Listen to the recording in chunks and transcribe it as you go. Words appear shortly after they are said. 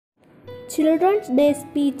Children's Day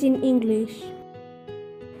speech in English.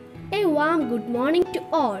 A warm good morning to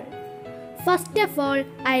all. First of all,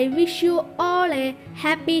 I wish you all a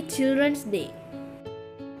happy Children's Day.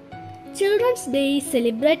 Children's Day is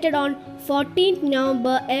celebrated on 14th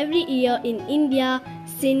November every year in India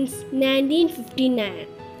since 1959.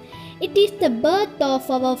 It is the birth of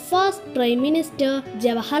our first Prime Minister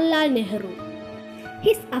Jawaharlal Nehru.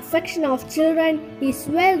 His affection of children is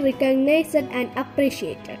well recognized and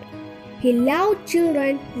appreciated. He loved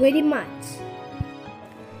children very much.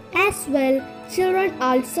 As well, children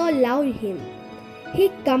also loved him.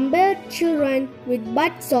 He compared children with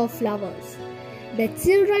buds of flowers. The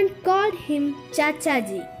children called him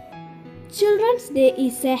Chachaji. Children's Day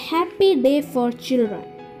is a happy day for children.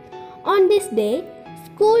 On this day,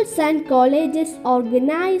 schools and colleges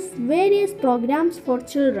organize various programs for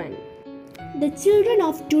children. The children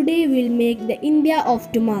of today will make the India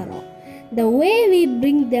of tomorrow. The way we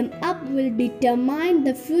bring them up will determine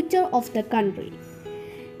the future of the country.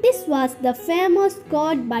 This was the famous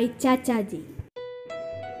quote by Chachaji.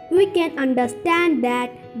 We can understand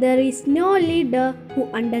that there is no leader who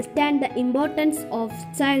understands the importance of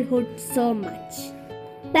childhood so much.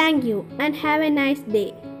 Thank you and have a nice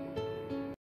day.